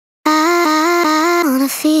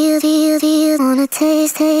feel, wanna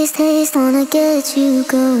taste, wanna get you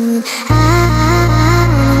going. I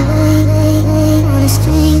wanna wanna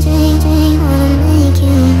string, wanna make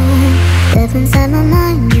you mine. Step inside my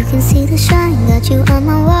mind, you can see the shine. Got you on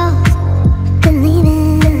my walls, believe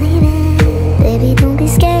it. Baby, don't be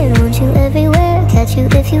scared, want you everywhere. Catch you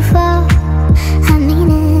if you fall, I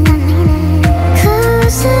mean it.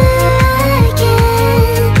 Closer.